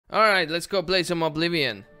Alright, let's go play some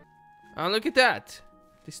Oblivion. Oh, look at that.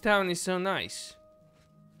 This town is so nice.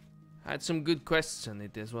 Had some good quests on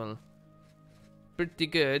it as well. Pretty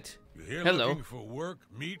good. You here Hello. looking for work,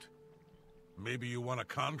 meet? Maybe you want a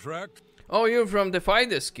contract? Oh, you're from the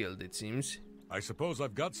Fighters Guild, it seems. I suppose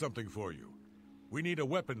I've got something for you. We need a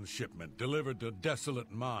weapons shipment delivered to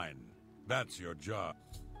Desolate Mine. That's your job.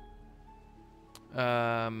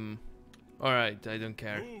 Alright, I don't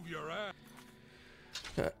care. Move your ass,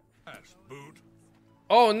 boot.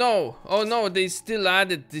 Oh no, they still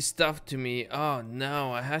added this stuff to me. Oh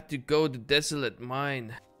no, I had to go to Desolate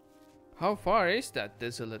Mine. How far is that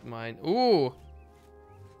Desolate Mine? Ooh,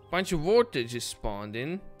 bunch of water just spawned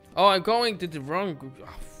in. Oh, I'm going to the wrong...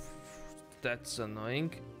 Oh, that's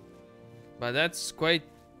annoying. But that's quite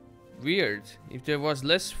weird. If there was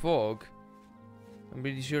less fog, I'm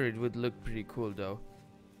pretty sure it would look pretty cool though.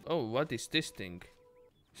 Oh, what is this thing?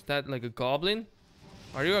 Is that like a goblin?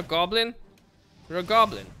 Are you a goblin? You're a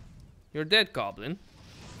goblin. You're a dead goblin.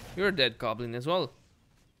 You're a dead goblin as well.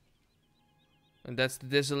 And that's the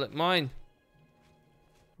Desolate Mine.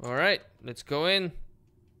 Alright, let's go in.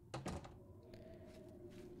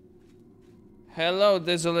 Hello,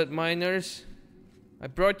 Desolate Miners. I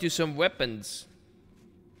brought you some weapons.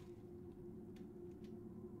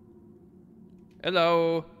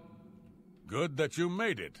 Hello. Good that you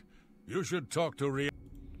made it. You should talk to Rihanna.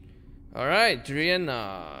 Alright,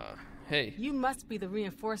 Rihanna. Hey. You must be the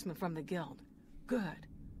reinforcement from the guild. Good.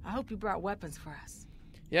 I hope you brought weapons for us.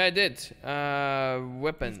 Yeah, I did.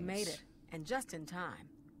 Weapons. You've made it, and just in time.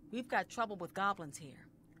 We've got trouble with goblins here.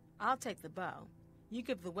 I'll take the bow. You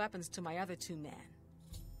give the weapons to my other 2 men.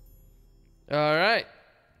 Alright.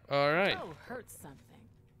 Alright. Oh, hurt something.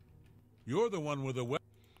 You're the one with the weapon.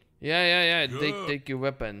 Yeah. Good. Take your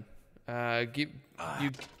weapon.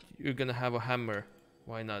 You're gonna have a hammer.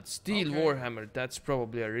 Why not? Steel Warhammer. That's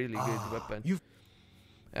probably a really good weapon.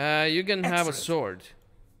 You can have a sword.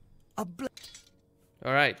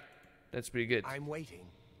 Alright. That's pretty good. I'm waiting.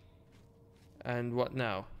 And what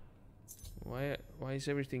now? Why is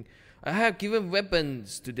everything... I have given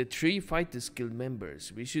weapons to the 3 Fighters Guild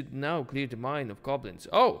members. We should now clear the mine of goblins.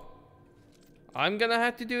 Oh! I'm gonna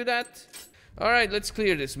have to do that? Alright, let's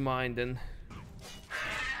clear this mine then.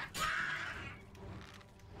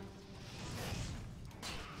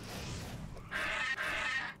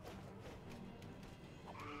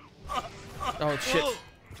 Oh shit.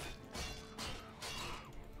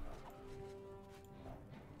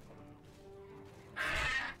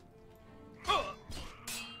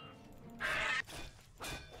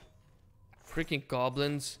 Freaking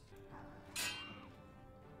goblins.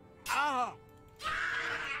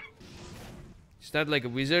 Is that like a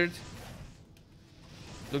wizard?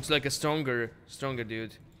 Looks like a stronger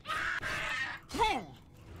dude.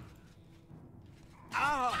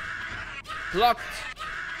 Blocked.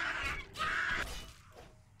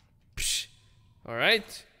 Psh.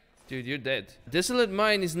 Alright. Dude, you're dead. Desolate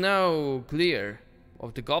Mine is now clear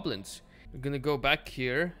of the goblins. We're gonna go back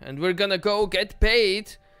here and we're gonna go get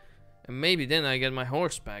paid. And maybe then I get my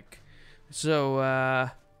horse back. So,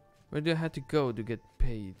 where do I have to go to get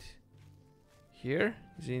paid? Here?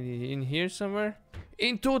 Is it in here somewhere?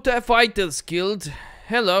 Into the Fighters Guild.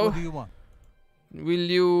 Hello. What do you want? Will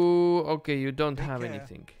you... Okay, you don't Take have care.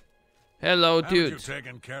 anything. Hello, Haven't you dude.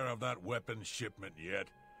 taken care of that weapons shipment yet?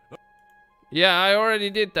 Yeah, I already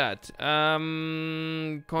did that.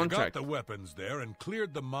 You Contract. got the weapons there and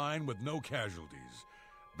cleared the mine with no casualties.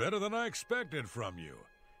 Better than I expected from you.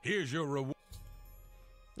 Here's your reward.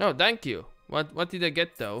 Oh, thank you. What did I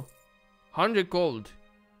get though? 100 gold.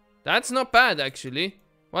 That's not bad actually.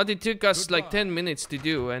 What it took us Good like luck. 10 minutes to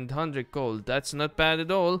do and 100 gold. That's not bad at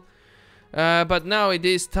all. But now it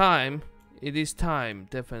is time. It is time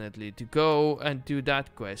definitely to go and do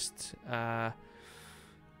that quest.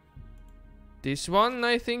 This one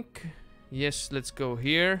I think. Yes, let's go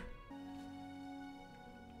here.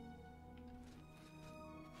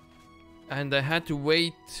 And I had to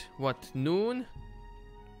wait, what, noon?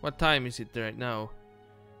 What time is it right now?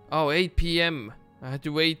 Oh, 8 PM. I had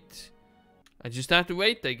to wait. I just have to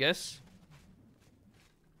wait, I guess.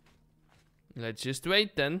 Let's just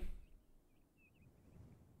wait then.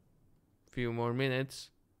 Few more minutes.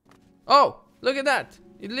 Oh, look at that.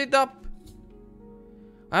 It lit up.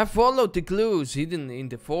 I followed the clues hidden in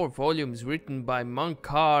the 4 volumes written by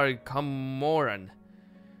Mankar Camoran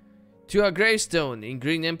to a gravestone in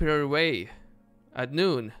Green Emperor Way. At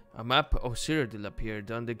noon, a map of Cyrodiil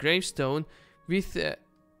appeared on the gravestone with the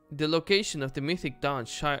location of the mythic dance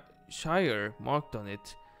Shire marked on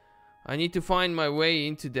it. I need to find my way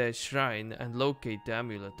into the shrine and locate the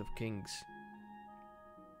Amulet of Kings.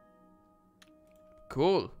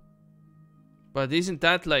 Cool. But isn't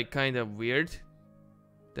that like kind of weird?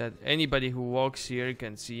 That anybody who walks here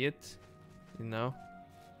can see it, you know?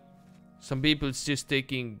 Some people's just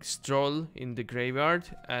taking stroll in the graveyard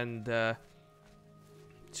and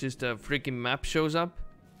just a freaking map shows up.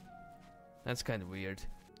 That's kind of weird.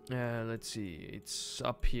 Let's see, it's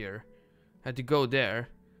up here. Had to go there.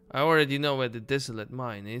 I already know where the desolate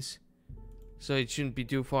mine is, so it shouldn't be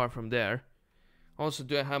too far from there. Also,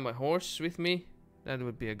 do I have my horse with me? That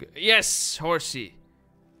would be a good... Yes! Horsey!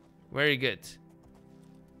 Very good.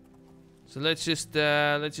 So let's just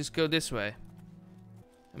go this way.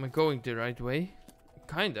 Am I going the right way?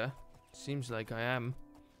 Kinda. Seems like I am.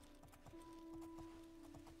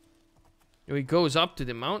 Oh, it goes up to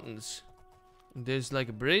the mountains. And there's like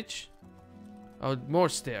a bridge. Oh, more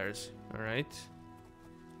stairs. Alright.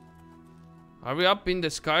 Are we up in the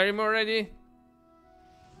Skyrim already?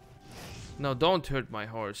 No, don't hurt my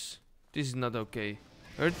horse. This is not okay.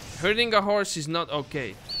 Hurting a horse is not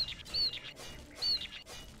okay.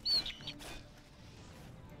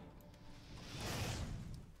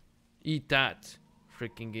 Eat that,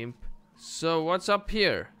 freaking imp. So what's up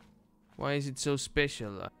here? Why is it so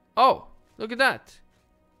special? Oh, look at that.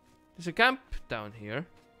 There's a camp down here.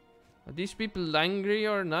 Are these people angry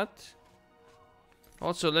or not?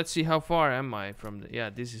 Also, let's see how far am I from the... Yeah,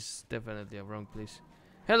 this is definitely a wrong place.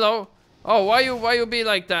 Hello. Oh, why you be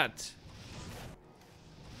like that?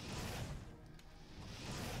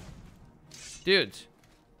 Dude,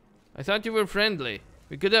 I thought you were friendly.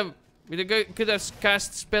 We could have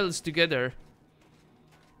cast spells together.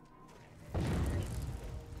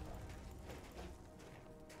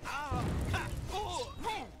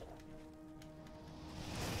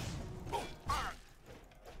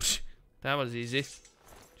 Psh, that was easy.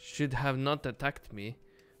 Should have not attacked me.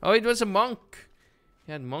 Oh, it was a monk.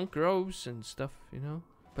 He had monk robes and stuff, you know.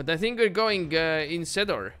 But I think we're going in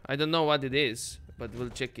Sedor. I don't know what it is, but we'll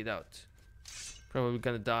check it out. Probably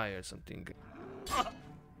gonna die or something.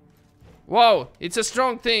 Whoa, it's a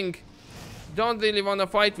strong thing. Don't really want to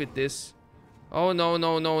fight with this. Oh no,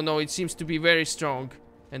 no, no, no. It seems to be very strong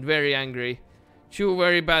and very angry. Two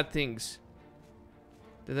very bad things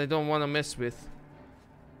that I don't want to mess with.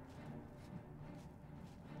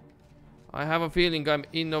 I have a feeling I'm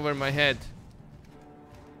in over my head.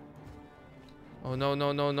 Oh no,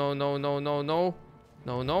 no, no, no, no, no, no, no.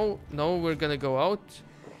 No, no, no, we're gonna go out.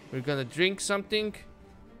 We're gonna drink something.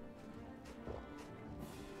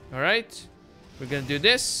 Alright. We're gonna do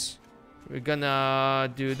this. We're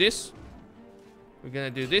gonna do this. We're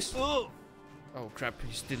gonna do this. Oh crap,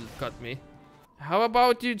 he still got me. How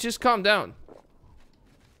about you just calm down?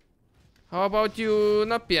 How about you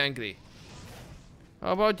not be angry?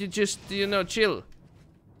 How about you just, you know, chill?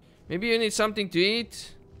 Maybe you need something to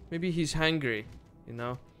eat. Maybe he's hungry, you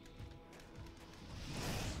know.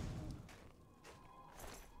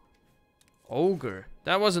 Ogre.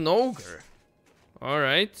 That was an ogre.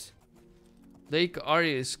 Alright. Lake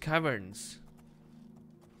Arius Caverns.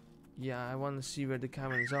 Yeah, I want to see where the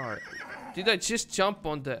caverns are. Did I just jump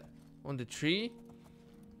on the tree?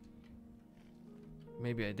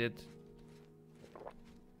 Maybe I did.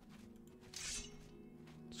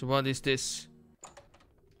 So what is this?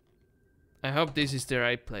 I hope this is the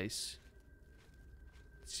right place.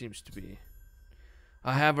 It seems to be.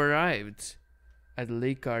 I have arrived at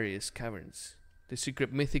Lake Arius Caverns. The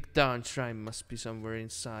secret mythic dawn shrine must be somewhere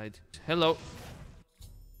inside. Hello.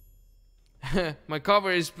 My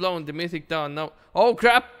cover is blown. The mythic dawn now. Oh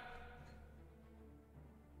crap!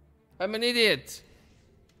 I'm an idiot.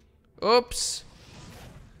 Oops.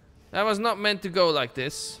 That was not meant to go like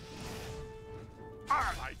this.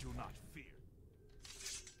 I do not fear.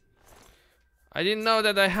 I didn't know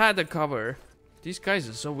that I had a cover. These guys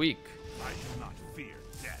are so weak. I do not fear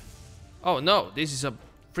death. Oh no, this is a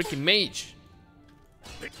freaking mage.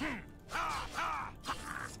 Let's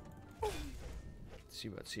see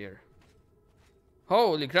what's here.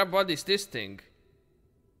 Holy crap, what is this thing?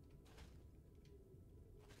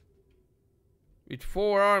 With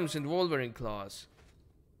 4 arms and wolverine claws.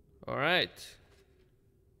 Alright.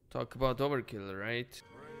 Talk about overkill, right? Praise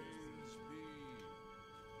be.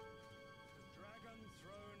 The dragon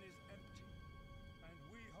throne is empty, and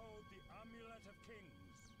we hold the amulet of kings.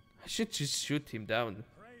 I should just shoot him down.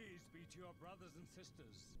 Praise be to your brothers and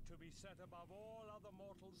sisters, to be set above all other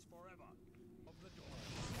mortals forever. Of the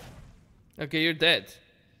dawn. Okay, you're dead.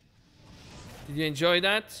 Did you enjoy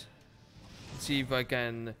that? Let's see if I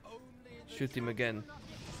can shoot him again.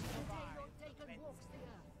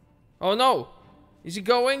 Oh no! Is he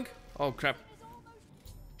going? Oh crap.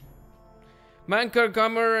 Mankar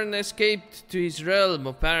Cameron escaped to his realm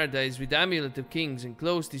of paradise with the Amulet of Kings and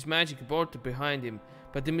closed his magic portal behind him.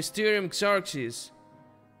 But the Mysterium Xarxes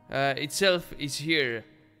itself is here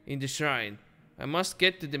in the shrine. I must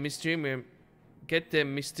get to the Mysterium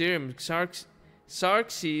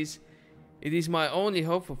Xarxes. It is my only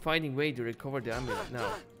hope for finding way to recover the amulet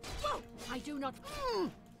now. I do not.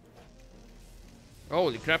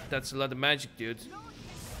 Holy crap, that's a lot of magic, dude.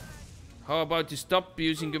 How about you stop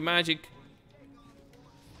using your magic?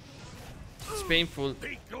 It's painful.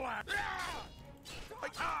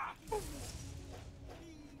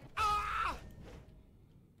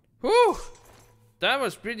 Whew! That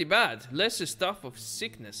was pretty bad. Lesser stuff of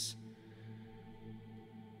sickness.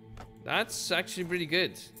 That's actually pretty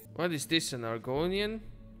good. What is this, an Argonian?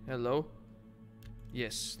 Hello?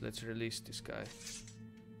 Yes, let's release this guy.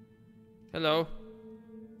 Hello?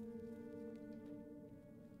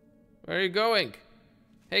 Where are you going?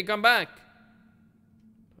 Hey, come back!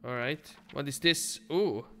 Alright, what is this?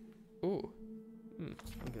 Ooh. Ooh. I'm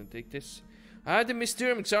gonna take this. I have the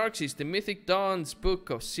Mysterium Xarxes, the Mythic Dawn's Book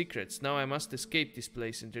of Secrets. Now I must escape this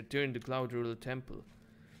place and return to Cloud Ruler Temple.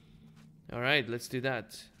 Alright, let's do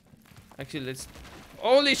that. Actually, let's...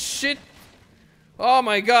 Holy shit! Oh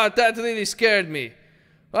my god, that really scared me.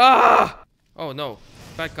 Ah! Oh no.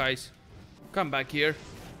 Back, guys. Come back here.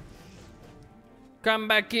 Come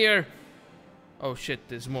back here. Oh shit,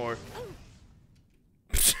 there's more.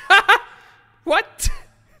 What?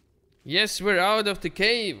 Yes, we're out of the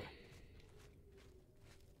cave.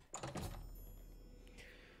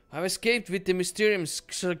 I've escaped with the Mysterium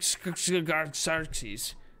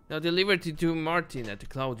Xarxes. Now delivered it to Martin at the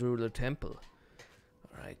Cloud Ruler Temple.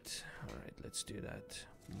 Alright, let's do that.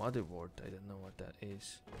 Motherwort, I don't know what that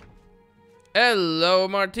is. Hello,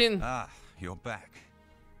 Martin. Ah, you're back.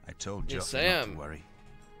 I told you not to worry.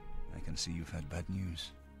 I can see you've had bad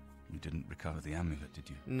news. You didn't recover the amulet, did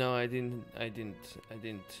you? No, I didn't.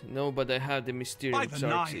 No, but I have the Mysterium By the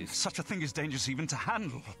Xarxes. nine, such a thing is dangerous even to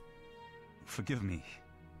handle. Forgive me.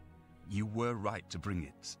 You were right to bring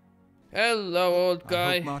it. Hello, old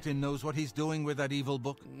guy. I hope Martin knows what he's doing with that evil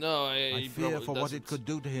book. No, I fear for what it could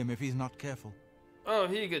do to him if he's not careful. Oh,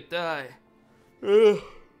 he could die.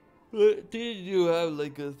 Did you have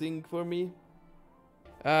like a thing for me?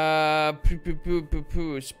 Spies.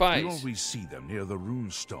 You always see them near the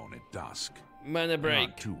runestone at dusk. Mana They're break.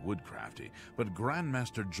 not too woodcrafty, but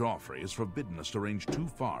Grandmaster Joffrey has forbidden us to range too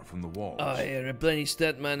far from the walls. Oh, yeah, replenish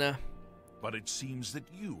that mana. But it seems that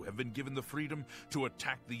you have been given the freedom to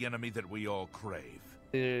attack the enemy that we all crave.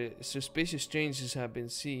 The suspicious strangers have been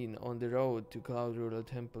seen on the road to Cloud Ruler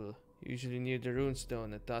Temple, usually near the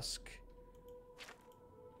runestone at dusk.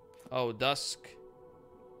 Oh, dusk.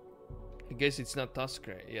 I guess it's not dusk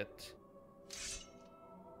yet.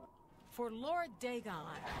 For Lord Dagon.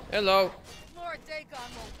 Hello. Lord Dagon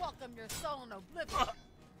will welcome your soul in Oblivion.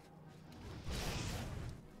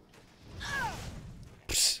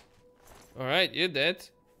 Alright, you're dead.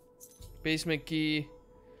 Basement key.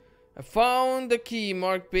 I found the key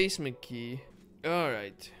marked basement key.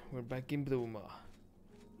 Alright, we're back in Bluma.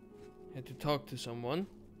 Had to talk to someone.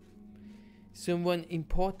 Someone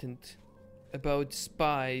important about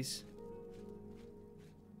spies.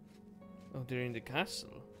 Oh, they're in the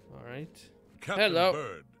castle. Alright. Captain Hello.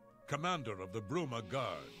 Bird, commander of the Bruma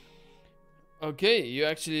Guard. Okay, you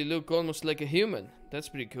actually look almost like a human. That's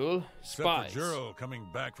pretty cool. Spies. Except for Juro coming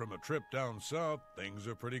back from a trip down south, things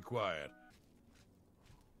are pretty quiet.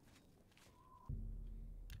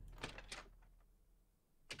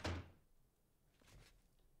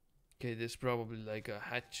 Okay, there's probably like a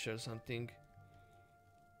hatch or something.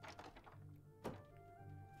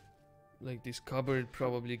 Like this cupboard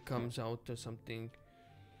probably comes out or something.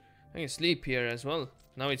 I can sleep here as well.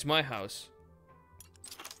 Now it's my house.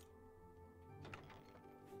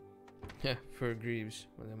 Yeah, fur greaves.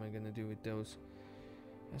 What am I gonna do with those?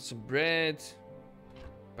 There's some bread.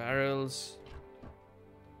 Barrels.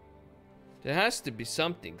 There has to be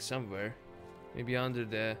something somewhere. Maybe under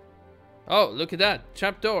the... Oh, look at that!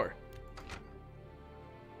 Trapdoor!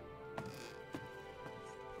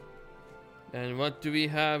 And what do we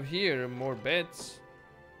have here? More beds.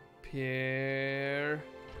 Pear.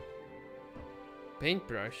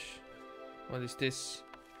 Paintbrush. What is this?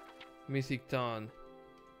 Mythic Dawn.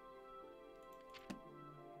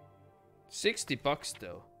 60 bucks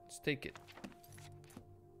though. Let's take it.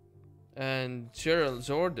 And Cheryl's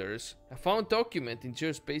orders. I found document in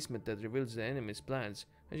Cheryl's basement that reveals the enemy's plans.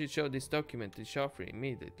 I should show this document to Joffrey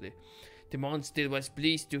immediately. The monster was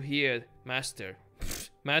pleased to hear, Master.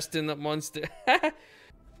 Master, not monster.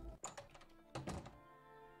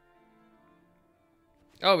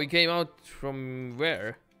 Oh, we came out from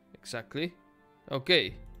where? Exactly.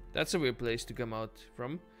 Okay, that's a weird place to come out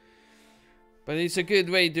from. But it's a good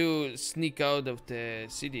way to sneak out of the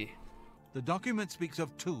city. The document speaks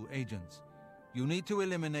of 2 agents. You need to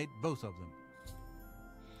eliminate both of them.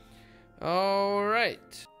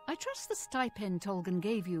 Alright. I trust the stipend Tolgan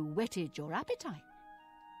gave you whetted your appetite.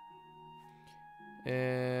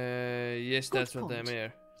 Yes, Good that's what point. I'm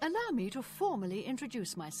here. Allow me to formally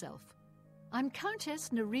introduce myself. I'm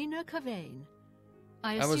Countess Nerina Cavane.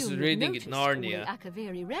 I was assume reading you've it, noticed all Narnia. the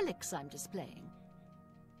Akaviri relics I'm displaying.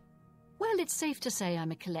 Well, it's safe to say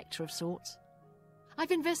I'm a collector of sorts.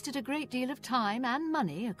 I've invested a great deal of time and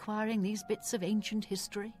money acquiring these bits of ancient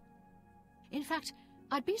history. In fact,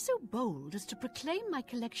 I'd be so bold as to proclaim my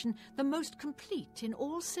collection the most complete in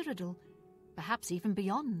all Cyrodiil, perhaps even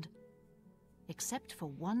beyond. Except for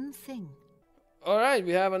one thing. Alright,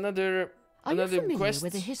 we have another Are you familiar quest.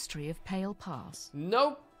 with the history of Pale Pass?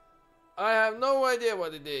 Nope. I have no idea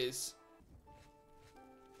what it is.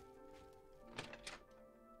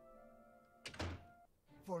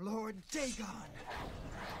 For Lord Dagon.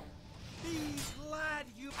 Be glad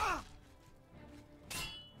you... Ah!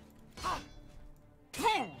 Ah!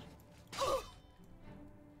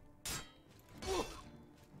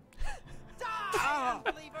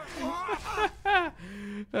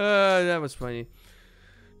 That was funny.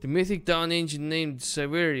 The mythic dawn agent named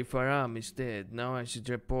Saveri Faram is dead. Now I should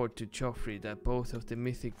report to Joffrey that both of the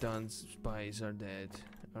mythic dawn spies are dead.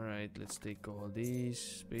 Alright, let's take all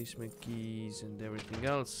these basement keys and everything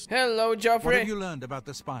else. Hello, Joffrey! What have you learned about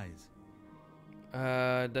the spies?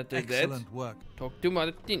 That they're dead. Excellent work. Talk to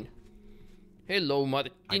Martin. Hello, I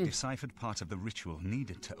Martin. deciphered part of the ritual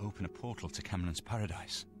needed to open a portal to Cameron's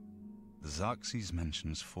paradise. The Xerxes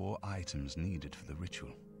mentions 4 items needed for the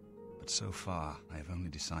ritual, but so far I have only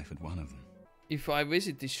deciphered one of them. If I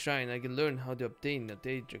visit this shrine, I can learn how to obtain a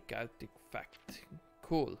Daedric artifact.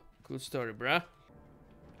 Cool. Cool story, bruh.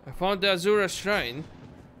 I found the Azura shrine.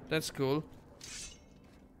 That's cool.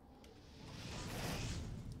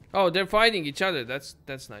 Oh, they're fighting each other. That's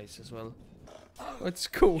nice as well. What's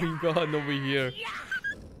going on over here?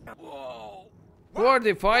 Who are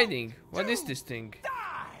they fighting? What is this thing?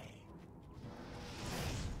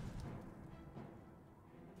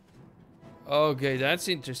 Okay, that's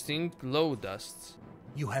interesting. Glow dust.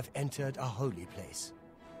 You have entered a holy place.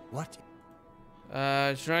 What?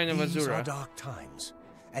 Shrine of These are Azura. dark times,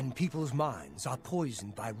 and people's minds are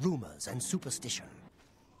poisoned by rumors and superstition.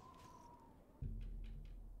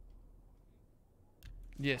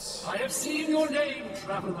 Yes. I have seen your name,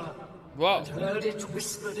 traveler, Wow. and heard it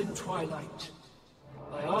whispered in twilight.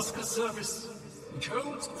 I ask a service which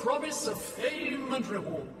holds promise of fame and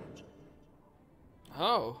reward.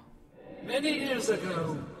 Oh. Many years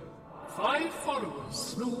ago, 5 followers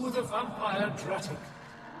slew the vampire Dratic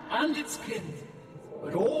and its kin,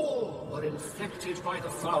 but all were infected by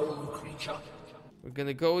the foul creature. We're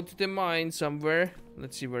gonna go to the mine somewhere.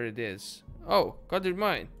 Let's see where it is. Oh, got the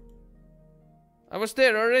mine. I was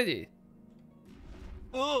there already.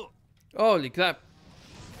 Oh! Holy crap.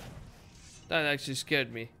 That actually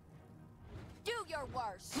scared me. Do your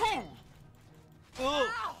worst.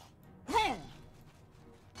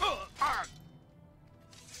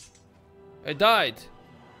 I died.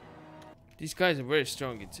 These guys are very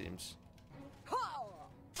strong, it seems.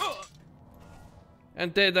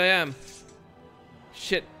 And dead I am.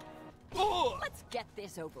 Shit. Let's get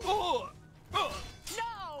this over with. No!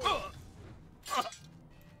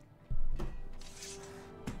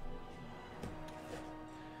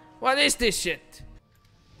 What is this shit?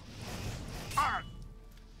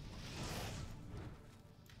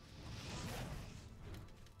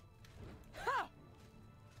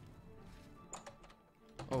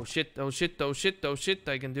 Oh shit, oh shit, oh shit, oh shit,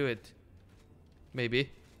 I can do it. Maybe.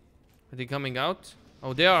 Are they coming out?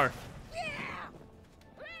 Oh, they are.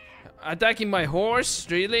 Attacking my horse?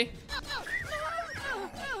 Really?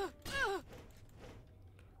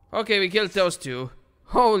 Okay, we killed those 2.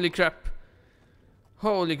 Holy crap.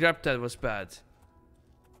 Holy crap, that was bad.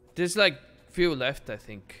 There's like few left, I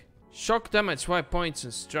think. Shock damage 5 points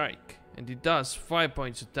and strike. And it does 5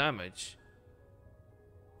 points of damage.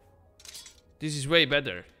 This is way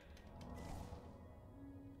better.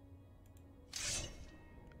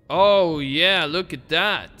 Oh yeah, look at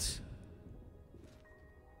that.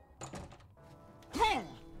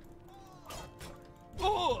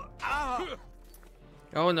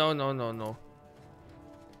 Oh no, no, no, no.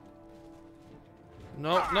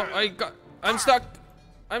 No, no, I'm stuck.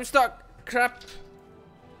 I'm stuck. Crap.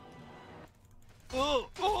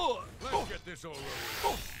 Let's get this over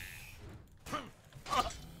with.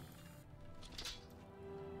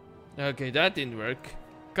 Okay, that didn't work.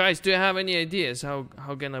 Guys, do you have any ideas how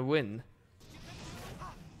can I win?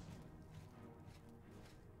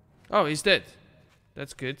 Oh, he's dead.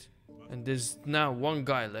 That's good. And there's now one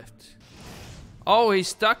guy left. Oh, he's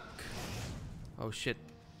stuck. Oh shit.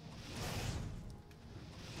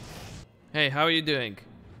 Hey, how are you doing?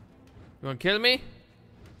 You wanna kill me?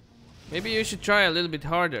 Maybe you should try a little bit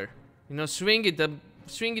harder. You know, swing it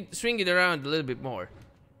around a little bit more.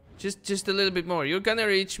 Just a little bit more. You're gonna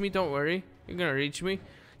reach me, don't worry. You're gonna reach me.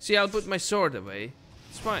 See, I'll put my sword away.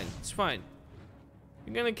 It's fine, it's fine.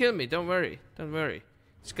 You're gonna kill me, don't worry. Don't worry.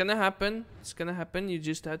 It's gonna happen. It's gonna happen. You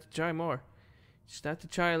just have to try more. Just have to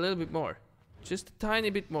try a little bit more. Just a tiny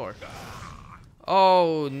bit more.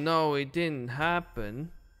 Oh no, it didn't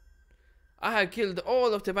happen. I have killed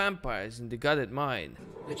all of the vampires in the gutted mine.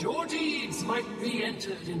 That your deeds might be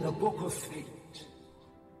entered in the Book of Fate.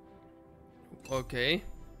 Okay.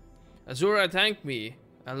 Azura thanked me,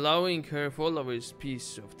 allowing her followers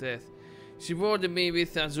peace of death. She rewarded me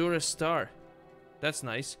with Azura's star. That's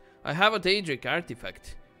nice. I have a Daedric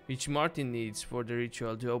artifact, which Martin needs for the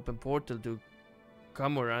ritual to open portal to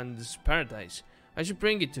Camoran's paradise. I should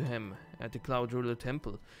bring it to him at the Cloud Ruler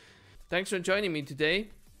Temple. Thanks for joining me today,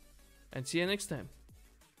 and see you next time.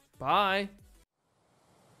 Bye!